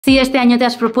Si este año te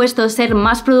has propuesto ser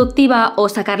más productiva o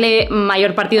sacarle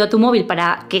mayor partido a tu móvil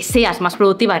para que seas más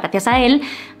productiva gracias a él,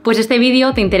 pues este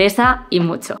vídeo te interesa y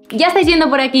mucho. Ya estáis viendo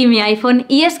por aquí mi iPhone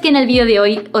y es que en el vídeo de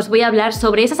hoy os voy a hablar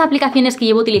sobre esas aplicaciones que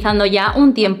llevo utilizando ya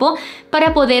un tiempo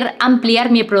para poder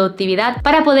ampliar mi productividad,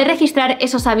 para poder registrar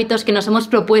esos hábitos que nos hemos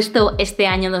propuesto este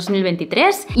año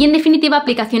 2023 y en definitiva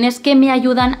aplicaciones que me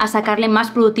ayudan a sacarle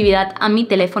más productividad a mi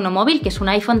teléfono móvil, que es un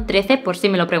iPhone 13 por si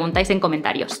me lo preguntáis en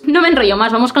comentarios. No me enrollo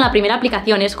más, vamos con la primera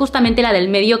aplicación, es justamente la del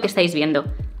medio que estáis viendo.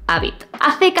 Habit.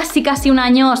 Hace casi un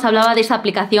año os hablaba de esa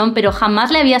aplicación, pero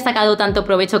jamás le había sacado tanto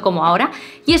provecho como ahora,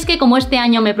 y es que como este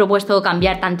año me he propuesto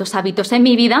cambiar tantos hábitos en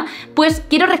mi vida, pues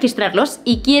quiero registrarlos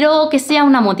y quiero que sea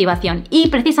una motivación, y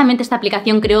precisamente esta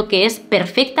aplicación creo que es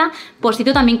perfecta por si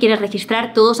tú también quieres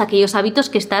registrar todos aquellos hábitos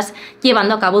que estás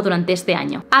llevando a cabo durante este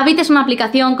año. Habit es una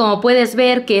aplicación, como puedes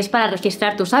ver, que es para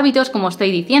registrar tus hábitos, como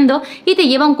estoy diciendo, y te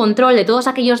lleva un control de todos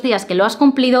aquellos días que lo has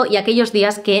cumplido y aquellos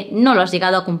días que no lo has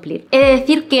llegado a cumplir. He de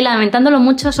decir que lamentándolo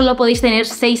mucho solo podéis tener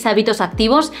 6 hábitos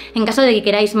activos. En caso de que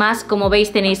queráis más, como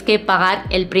veis, tenéis que pagar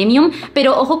el premium,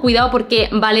 pero ojo, cuidado porque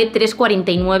vale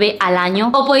 3,49 al año,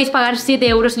 o podéis pagar 7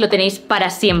 euros si lo tenéis para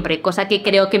siempre, cosa que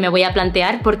creo que me voy a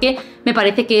plantear porque me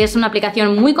parece que es una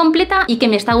aplicación muy completa y que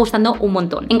me está gustando un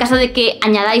montón. En caso de que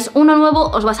añadáis uno nuevo,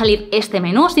 os va a salir este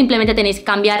menú, simplemente tenéis que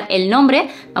cambiar el nombre,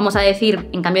 vamos a decir,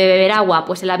 en cambio de beber agua,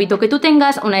 pues el hábito que tú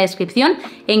tengas, una descripción,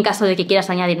 en caso de que quieras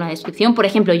añadir una descripción. Por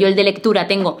ejemplo, yo el de lectura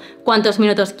tengo cuántos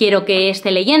minutos quiero que esté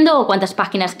leyendo o cuántas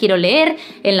páginas quiero leer,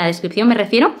 en la descripción me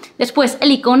refiero. Después el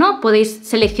icono, podéis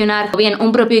seleccionar o bien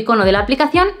un propio icono de la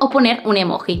aplicación o poner un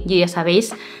emoji. Yo ya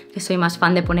sabéis que soy más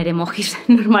fan de poner emojis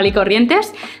normal y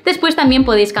corrientes. Después también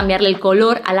podéis cambiarle el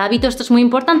color al hábito, esto es muy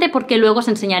importante porque luego os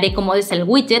enseñaré cómo es el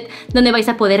widget donde vais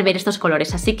a poder ver estos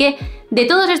colores. Así que de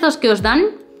todos estos que os dan,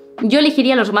 yo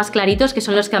elegiría los más claritos, que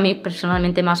son los que a mí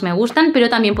personalmente más me gustan, pero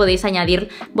también podéis añadir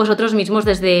vosotros mismos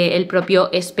desde el propio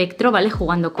espectro, ¿vale?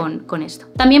 Jugando con esto.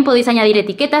 También podéis añadir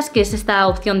etiquetas, que es esta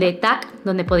opción de tag,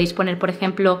 donde podéis poner, por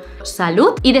ejemplo,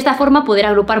 salud, y de esta forma poder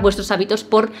agrupar vuestros hábitos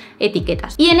por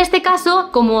etiquetas. Y en este caso,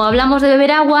 como hablamos de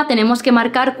beber agua, tenemos que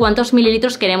marcar cuántos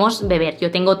mililitros queremos beber.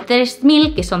 Yo tengo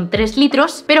 3000, que son 3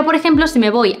 litros, pero por ejemplo, si me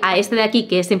voy a este de aquí,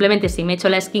 que es simplemente si me echo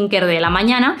la skincare de la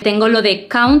mañana, tengo lo de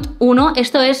count 1,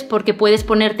 esto es porque puedes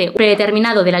ponerte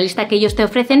predeterminado de la lista que ellos te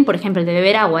ofrecen, por ejemplo el de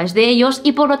beber agua es de ellos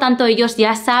y por lo tanto ellos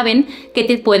ya saben que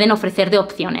te pueden ofrecer de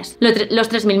opciones los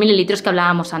 3000 mililitros que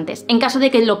hablábamos antes. En caso de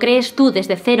que lo crees tú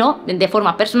desde cero, de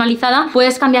forma personalizada,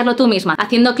 puedes cambiarlo tú misma.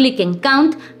 Haciendo clic en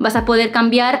count vas a poder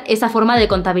cambiar esa forma de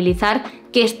contabilizar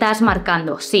que estás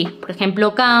marcando. Sí, por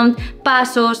ejemplo count,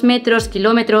 pasos, metros,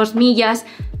 kilómetros, millas,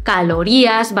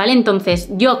 calorías, ¿vale? Entonces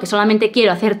yo que solamente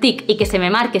quiero hacer tic y que se me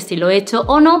marque si lo he hecho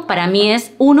o no, para mí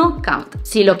es 1 count.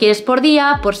 Si lo quieres por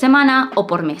día, por semana o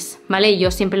por mes, ¿vale? Yo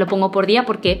siempre lo pongo por día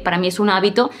porque para mí es un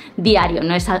hábito diario,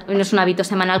 no es un hábito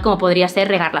semanal como podría ser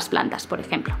regar las plantas, por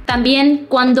ejemplo. También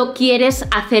cuando quieres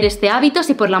hacer este hábito,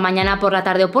 si por la mañana, por la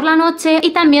tarde o por la noche,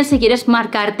 y también si quieres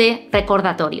marcarte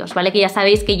recordatorios, ¿vale? Que ya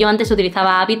sabéis que yo antes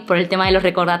utilizaba Habit por el tema de los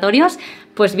recordatorios,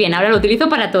 pues bien, ahora lo utilizo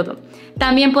para todo.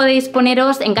 También podéis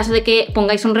poneros, en caso de que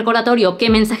pongáis un recordatorio, qué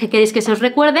mensaje queréis que se os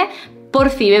recuerde.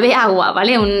 Porfi, bebe agua,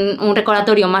 ¿vale? Un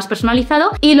recordatorio más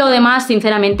personalizado y lo demás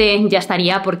sinceramente ya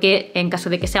estaría porque en caso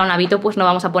de que sea un hábito pues no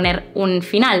vamos a poner un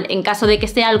final. En caso de que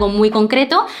sea algo muy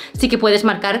concreto sí que puedes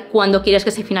marcar cuándo quieres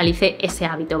que se finalice ese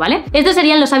hábito, ¿vale? Estos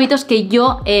serían los hábitos que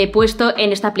yo he puesto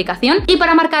en esta aplicación y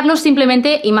para marcarlos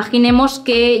simplemente imaginemos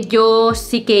que yo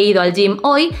sí que he ido al gym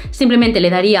hoy, simplemente le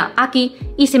daría aquí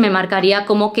y se me marcaría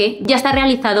como que ya está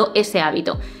realizado ese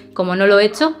hábito. Como no lo he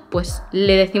hecho, pues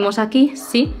le decimos aquí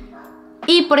sí.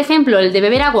 Y por ejemplo el de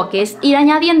beber agua, que es ir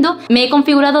añadiendo, me he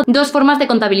configurado dos formas de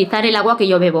contabilizar el agua que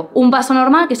yo bebo. Un vaso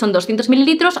normal, que son 200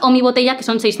 mililitros, o mi botella, que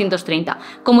son 630.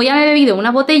 Como ya me he bebido una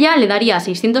botella, le daría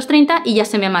 630 y ya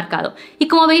se me ha marcado. Y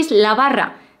como veis, la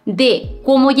barra de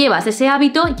cómo llevas ese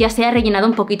hábito ya se ha rellenado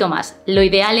un poquito más. Lo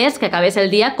ideal es que acabes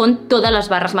el día con todas las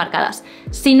barras marcadas.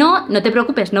 Si no, no te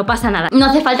preocupes, no pasa nada. No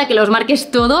hace falta que los marques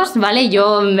todos, ¿vale?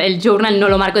 Yo el journal no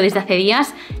lo marco desde hace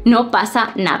días, no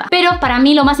pasa nada. Pero para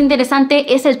mí lo más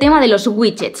interesante es el tema de los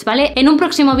widgets, ¿vale? En un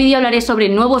próximo vídeo hablaré sobre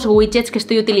nuevos widgets que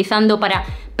estoy utilizando para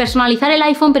personalizar el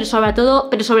iPhone, pero sobre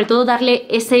todo darle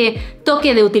ese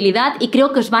toque de utilidad y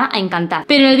creo que os va a encantar.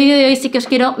 Pero en el vídeo de hoy sí que os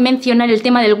quiero mencionar el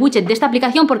tema del widget de esta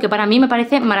aplicación porque para mí me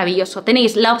parece maravilloso.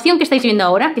 Tenéis la opción que estáis viendo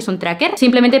ahora, que es un tracker.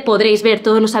 Simplemente podréis ver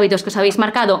todos los hábitos que os habéis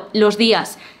marcado, los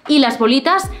días y las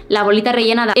bolitas. La bolita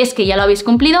rellenada es que ya lo habéis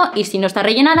cumplido y si no está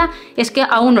rellenada es que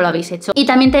aún no lo habéis hecho. Y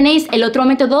también tenéis el otro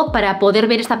método para poder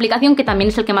ver esta aplicación que también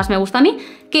es el que más me gusta a mí,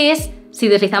 que es Si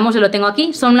deslizamos, yo lo tengo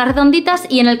aquí, son unas redonditas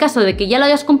y en el caso de que ya lo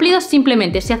hayas cumplido,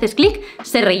 simplemente si haces clic,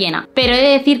 se rellena. Pero he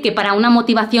de decir que para una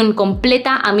motivación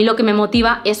completa, a mí lo que me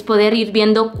motiva es poder ir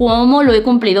viendo cómo lo he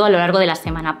cumplido a lo largo de la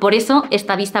semana. Por eso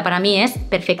esta vista para mí es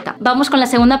perfecta. Vamos con la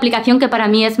segunda aplicación que para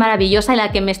mí es maravillosa y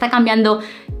la que me está cambiando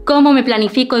cómo me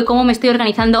planifico y cómo me estoy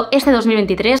organizando este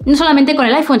 2023, no solamente con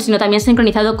el iPhone, sino también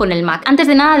sincronizado con el Mac. Antes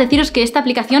de nada, deciros que esta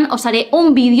aplicación os haré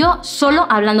un vídeo solo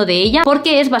hablando de ella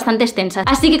porque es bastante extensa.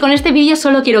 Así que con este vídeo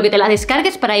solo quiero que te la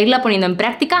descargues para irla poniendo en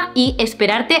práctica y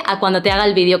esperarte a cuando te haga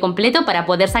el vídeo completo para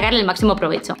poder sacarle el máximo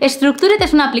provecho. Structured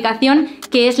es una aplicación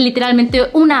que es literalmente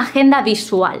una agenda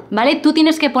visual, ¿vale? Tú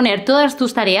tienes que poner todas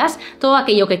tus tareas, todo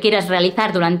aquello que quieras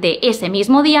realizar durante ese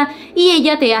mismo día y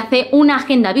ella te hace una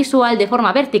agenda visual de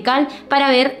forma vertical para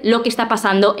ver lo que está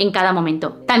pasando en cada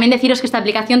momento. También deciros que esta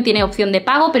aplicación tiene opción de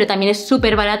pago, pero también es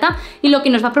súper barata y lo que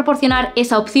nos va a proporcionar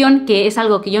esa opción, que es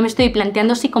algo que yo me estoy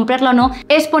planteando si comprarla o no,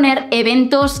 es poner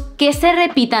eventos que se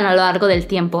repitan a lo largo del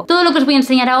tiempo. Todo lo que os voy a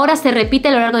enseñar ahora se repite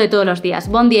a lo largo de todos los días.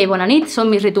 Bon dia y bona nit son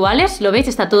mis rituales, lo veis,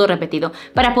 está todo repetido.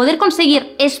 Para poder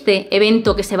conseguir este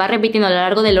evento que se va repitiendo a lo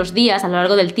largo de los días, a lo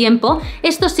largo del tiempo,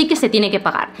 esto sí que se tiene que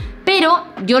pagar. Pero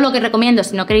yo lo que recomiendo,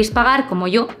 si no queréis pagar, como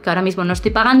yo, que ahora mismo no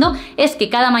estoy pagando, es que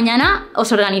cada mañana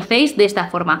os organicéis de esta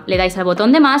forma. Le dais al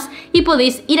botón de más y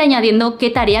podéis ir añadiendo qué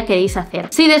tarea queréis hacer.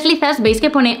 Si deslizas, veis que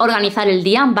pone organizar el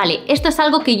día. Vale, esto es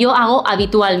algo que yo hago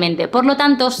habitualmente, por lo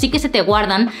tanto sí que se te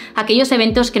guardan aquellos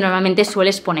eventos que normalmente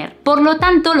sueles poner. Por lo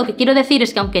tanto, lo que quiero decir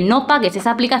es que aunque no pagues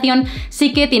esa aplicación,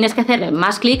 sí que tienes que hacerle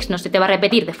más clics, no se te va a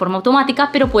repetir de forma automática,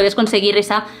 pero puedes conseguir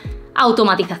esa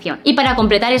automatización. Y para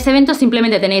completar ese evento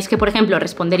simplemente tenéis que, por ejemplo,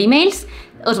 responder emails.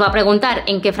 Os va a preguntar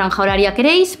en qué franja horaria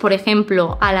queréis, por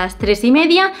ejemplo a las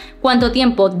 3:30, cuánto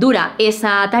tiempo dura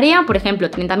esa tarea, por ejemplo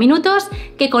 30 minutos,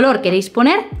 qué color queréis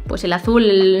poner, pues el azul,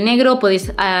 el negro,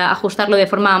 podéis ajustarlo de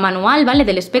forma manual, ¿vale?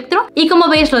 Del espectro. Y como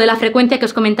veis, lo de la frecuencia que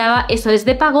os comentaba, eso es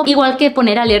de pago, igual que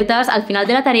poner alertas al final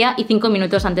de la tarea y 5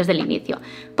 minutos antes del inicio.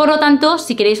 Por lo tanto,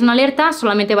 si queréis una alerta,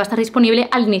 solamente va a estar disponible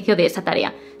al inicio de esa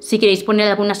tarea. Si queréis poner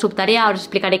alguna subtarea, os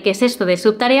explicaré qué es esto de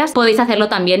subtareas, podéis hacerlo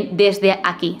también desde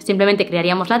aquí. Simplemente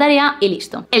crearíamos la tarea y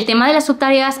listo. El tema de las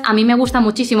subtareas a mí me gusta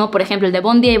muchísimo, por ejemplo el de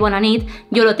bon dia y bona nit,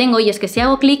 yo lo tengo y es que si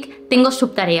hago clic tengo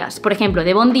subtareas. Por ejemplo,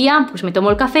 de bon dia, pues me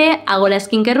tomo el café, hago la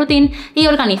skincare routine y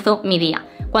organizo mi día.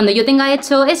 Cuando yo tenga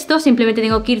hecho esto, simplemente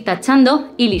tengo que ir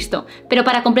tachando y listo. Pero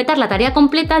para completar la tarea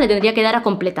completa le tendría que dar a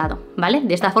completado, ¿vale?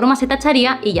 De esta forma se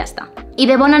tacharía y ya está. Y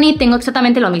de bona nit tengo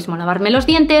exactamente lo mismo, lavarme los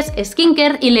dientes,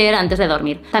 skincare y leer antes de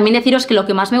dormir. También deciros que lo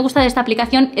que más me gusta de esta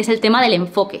aplicación es el tema del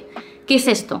enfoque. ¿Qué es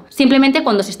esto? Simplemente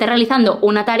cuando se esté realizando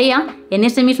una tarea, en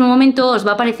ese mismo momento os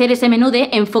va a aparecer ese menú de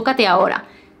enfócate ahora.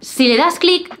 Si le das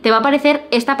clic, te va a aparecer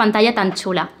esta pantalla tan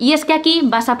chula. Y es que aquí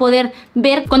vas a poder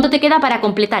ver cuánto te queda para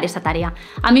completar esa tarea.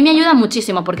 A mí me ayuda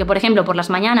muchísimo porque, por ejemplo, por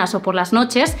las mañanas o por las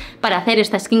noches, para hacer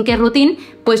esta skincare routine,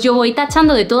 pues yo voy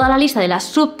tachando de toda la lista de las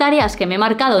subtareas que me he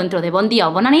marcado dentro de bon dia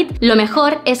o bona nit. Lo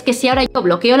mejor es que si ahora yo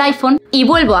bloqueo el iPhone y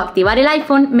vuelvo a activar el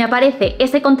iPhone, me aparece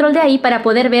ese control de ahí para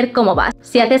poder ver cómo vas.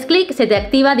 Si haces clic, se te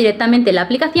activa directamente la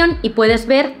aplicación y puedes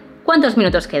ver cuántos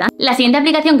minutos quedan. La siguiente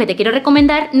aplicación que te quiero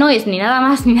recomendar no es ni nada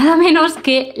más ni nada menos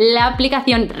que la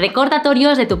aplicación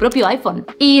recordatorios de tu propio iPhone.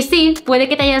 Y sí, puede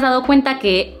que te hayas dado cuenta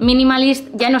que Minimalist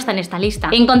ya no está en esta lista.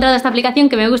 He encontrado esta aplicación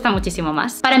que me gusta muchísimo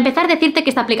más. Para empezar, decirte que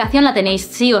esta aplicación la tenéis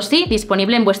sí o sí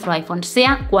disponible en vuestro iPhone,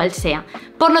 sea cual sea.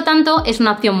 Por lo tanto, es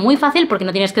una opción muy fácil porque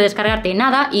no tienes que descargarte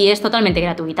nada y es totalmente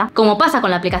gratuita. Como pasa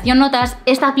con la aplicación Notas,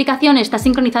 esta aplicación está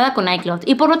sincronizada con iCloud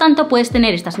y por lo tanto puedes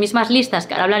tener estas mismas listas,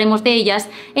 que ahora hablaremos de ellas,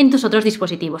 en tus otros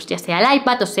dispositivos, ya sea el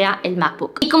iPad o sea el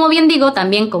MacBook. Y como bien digo,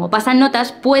 también como pasa en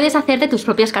Notas, puedes hacerte tus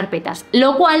propias carpetas,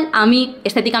 lo cual a mí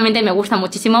estéticamente me gusta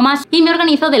muchísimo más y me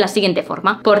organizo de la siguiente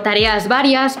forma: por tareas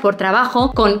varias, por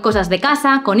trabajo, con cosas de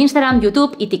casa, con Instagram,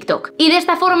 YouTube y TikTok. Y de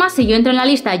esta forma, si yo entro en la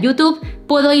lista YouTube,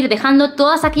 puedo ir dejando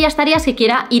todas aquellas tareas que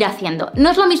quiera ir haciendo. No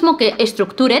es lo mismo que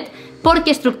Structured,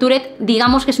 porque Structured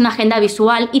digamos que es una agenda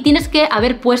visual y tienes que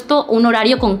haber puesto un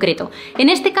horario concreto. En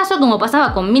este caso, como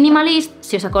pasaba con Minimalist,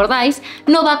 si os acordáis,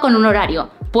 no va con un horario.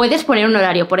 Puedes poner un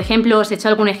horario, por ejemplo, os he hecho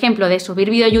algún ejemplo de subir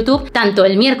vídeo a YouTube, tanto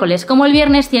el miércoles como el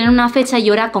viernes tienen una fecha y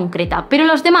hora concreta, pero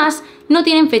los demás no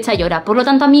tienen fecha y hora, por lo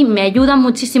tanto a mí me ayuda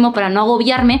muchísimo para no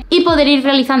agobiarme y poder ir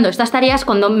realizando estas tareas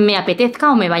cuando me apetezca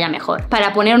o me vaya mejor.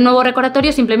 Para poner un nuevo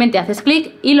recordatorio simplemente haces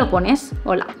clic y lo pones,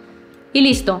 hola. Y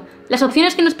listo. Las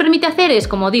opciones que nos permite hacer es,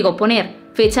 como digo, poner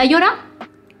fecha y hora.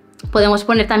 Podemos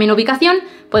poner también ubicación,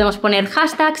 podemos poner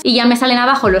hashtags y ya me salen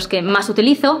abajo los que más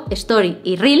utilizo, Story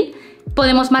y Reel.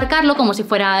 Podemos marcarlo como si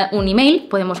fuera un email,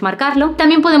 podemos marcarlo.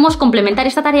 También podemos complementar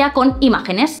esta tarea con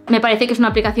imágenes. Me parece que es una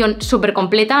aplicación súper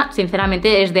completa,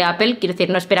 sinceramente es de Apple, quiero decir,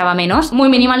 no esperaba menos. Muy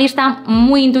minimalista,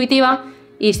 muy intuitiva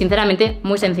y sinceramente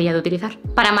muy sencilla de utilizar.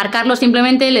 Para marcarlo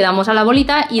simplemente le damos a la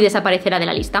bolita y desaparecerá de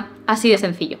la lista. Así de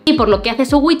sencillo. Y por lo que hace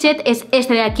su widget es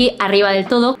este de aquí arriba del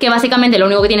todo, que básicamente lo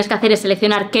único que tienes que hacer es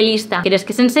seleccionar qué lista quieres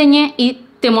que se enseñe y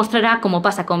te mostrará, como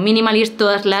pasa con Minimalist,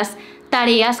 todas las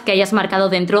tareas que hayas marcado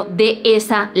dentro de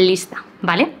esa lista,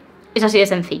 ¿vale? Es así de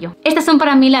sencillo. Estas son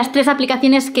para mí las 3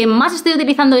 aplicaciones que más estoy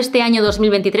utilizando este año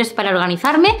 2023 para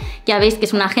organizarme. Ya veis que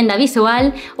es una agenda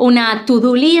visual, una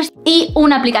to-do list y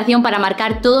una aplicación para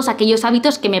marcar todos aquellos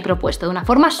hábitos que me he propuesto de una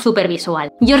forma súper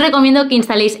visual. Yo os recomiendo que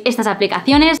instaléis estas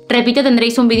aplicaciones. Repito,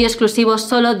 tendréis un vídeo exclusivo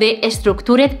solo de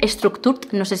Structured,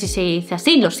 no sé si se dice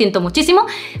así, lo siento muchísimo,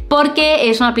 porque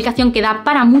es una aplicación que da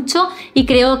para mucho y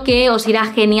creo que os irá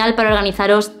genial para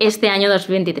organizaros este año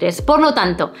 2023. Por lo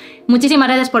tanto, muchísimas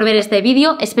gracias por ver este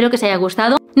vídeo, espero que os haya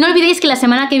gustado. No olvidéis que la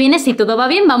semana que viene, si todo va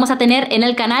bien, vamos a tener en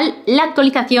el canal la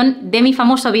actualización de mi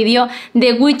famoso vídeo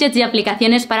de widgets y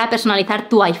aplicaciones para personalizar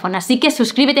tu iPhone. Así que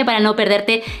suscríbete para no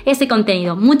perderte ese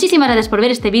contenido. Muchísimas gracias por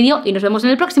ver este vídeo y nos vemos en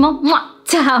el próximo. ¡Mua!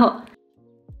 ¡Chao!